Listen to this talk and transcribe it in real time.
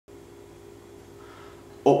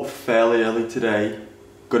Up fairly early today,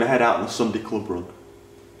 gonna head out on a Sunday club run.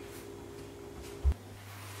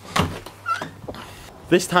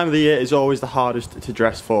 This time of the year is always the hardest to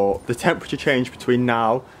dress for. The temperature change between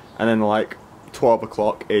now and then like 12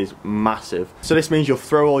 o'clock is massive. So this means you'll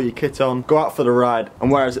throw all your kit on, go out for the ride,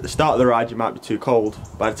 and whereas at the start of the ride you might be too cold,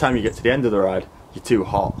 by the time you get to the end of the ride, you're too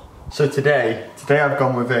hot. So today I've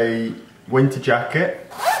gone with a winter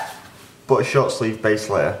jacket, but a short sleeve base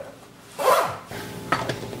layer.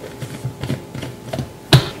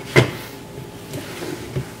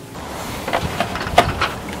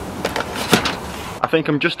 I think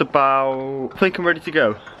I'm ready to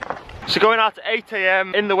go. So going out at 8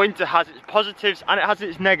 AM in the winter has its positives and it has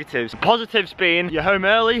its negatives. The positives being you're home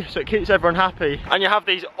early, so it keeps everyone happy, and you have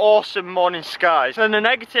these awesome morning skies. And the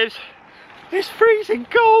negatives, it's freezing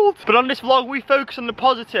cold. But on this vlog we focus on the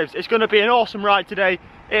positives. It's going to be an awesome ride today.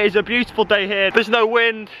 It is a beautiful day here. There's no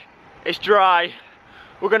wind, it's dry.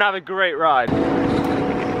 We're going to have a great ride.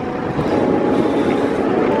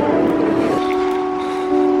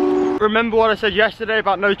 Remember what I said yesterday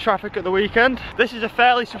about no traffic at the weekend? This is a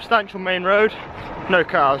fairly substantial main road, no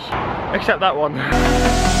cars, except that one.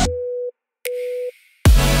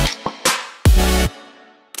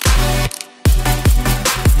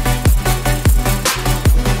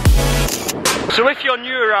 So if you're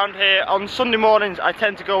new around here, on Sunday mornings I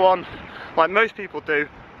tend to go on, like most people do,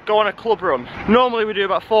 go on a club run. Normally we do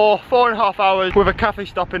about 4.5 hours with a cafe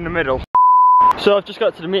stop in the middle. So I've just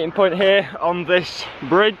got to the meeting point here on this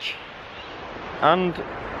bridge, and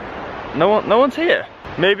no one's here.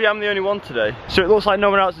 Maybe I'm the only one today. So it looks like no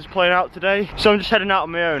one else is playing out today, so I'm just heading out on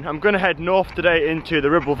my own. I'm gonna head north today into the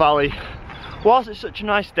Ribble Valley whilst it's such a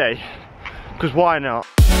nice day, because why not?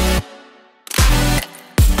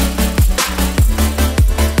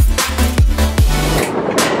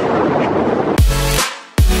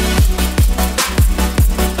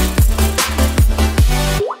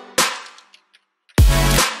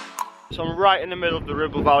 So I'm right in the middle of the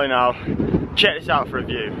Ribble Valley now. Check this out for a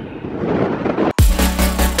view.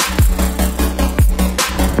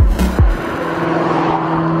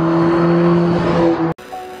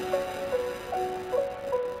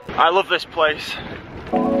 I love this place.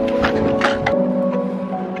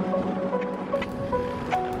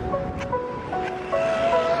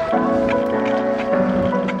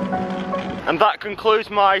 And that concludes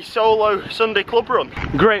my solo Sunday club run.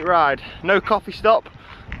 Great ride, no coffee stop,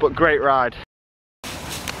 but great ride.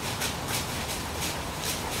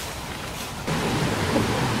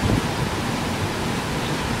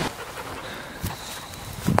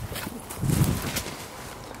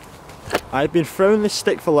 I've been throwing this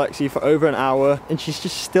stick for Lexi for over an hour and she's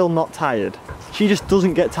just still not tired. She just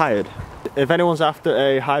doesn't get tired. If anyone's after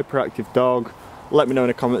a hyperactive dog, let me know in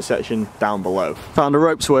the comment section down below. Found a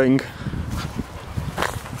rope swing.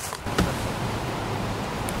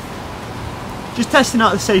 Just testing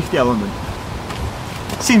out the safety element.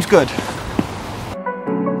 Seems good.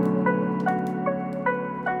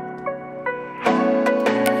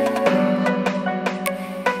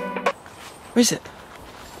 Where is it?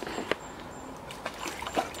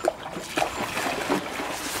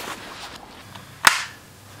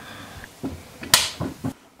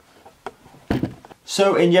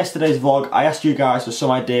 So in yesterday's vlog, I asked you guys for some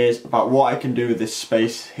ideas about what I can do with this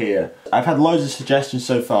space here. I've had loads of suggestions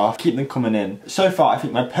so far, keep them coming in. So far, I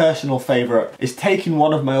think my personal favourite is taking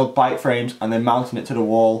one of my old bike frames and then mounting it to the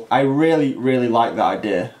wall. I really like that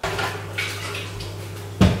idea.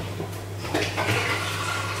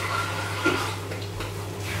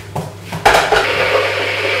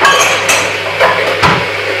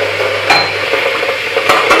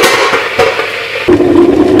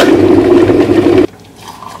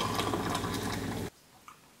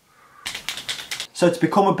 So to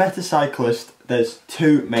become a better cyclist, there's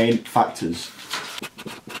two main factors.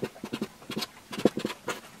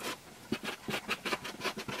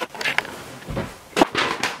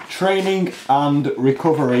 Training and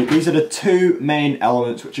recovery. These are the two main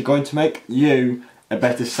elements which are going to make you a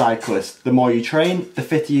better cyclist. The more you train, the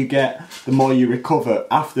fitter you get, the more you recover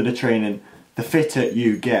after the training, the fitter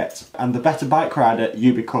you get, and the better bike rider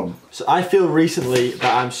you become. So I feel recently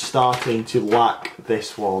that I'm starting to lack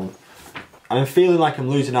this one. And I'm feeling like I'm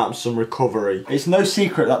losing out on some recovery. It's no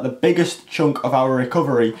secret that the biggest chunk of our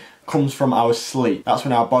recovery comes from our sleep. That's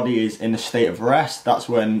when our body is in a state of rest, that's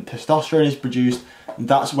when testosterone is produced, and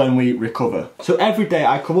that's when we recover. So every day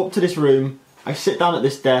I come up to this room, I sit down at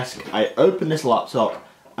this desk, I open this laptop,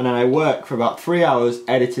 and then I work for about 3 hours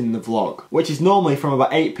editing the vlog, which is normally from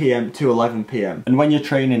about 8 PM to 11 PM. And when you're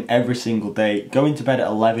training every single day, going to bed at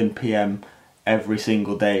 11 PM every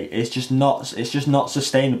single day. It's just not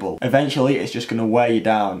sustainable. Eventually it's just going to wear you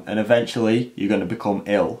down, and eventually you're going to become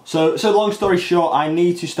ill. So long story short, I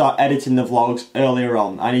need to start editing the vlogs earlier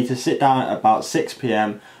on. I need to sit down at about 6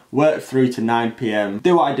 PM, work through to 9 PM,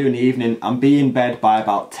 do what I do in the evening, and be in bed by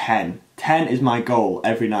about 10. 10 is my goal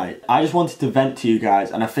every night. I just wanted to vent to you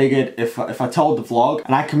guys, and I figured if I told the vlog,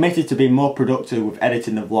 and I committed to being more productive with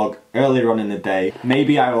editing the vlog earlier on in the day,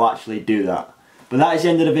 maybe I will actually do that. But that is the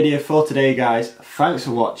end of the video for today, guys. Thanks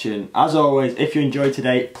for watching. As always, if you enjoyed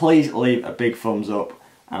today, please leave a big thumbs up,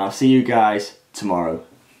 and I'll see you guys tomorrow.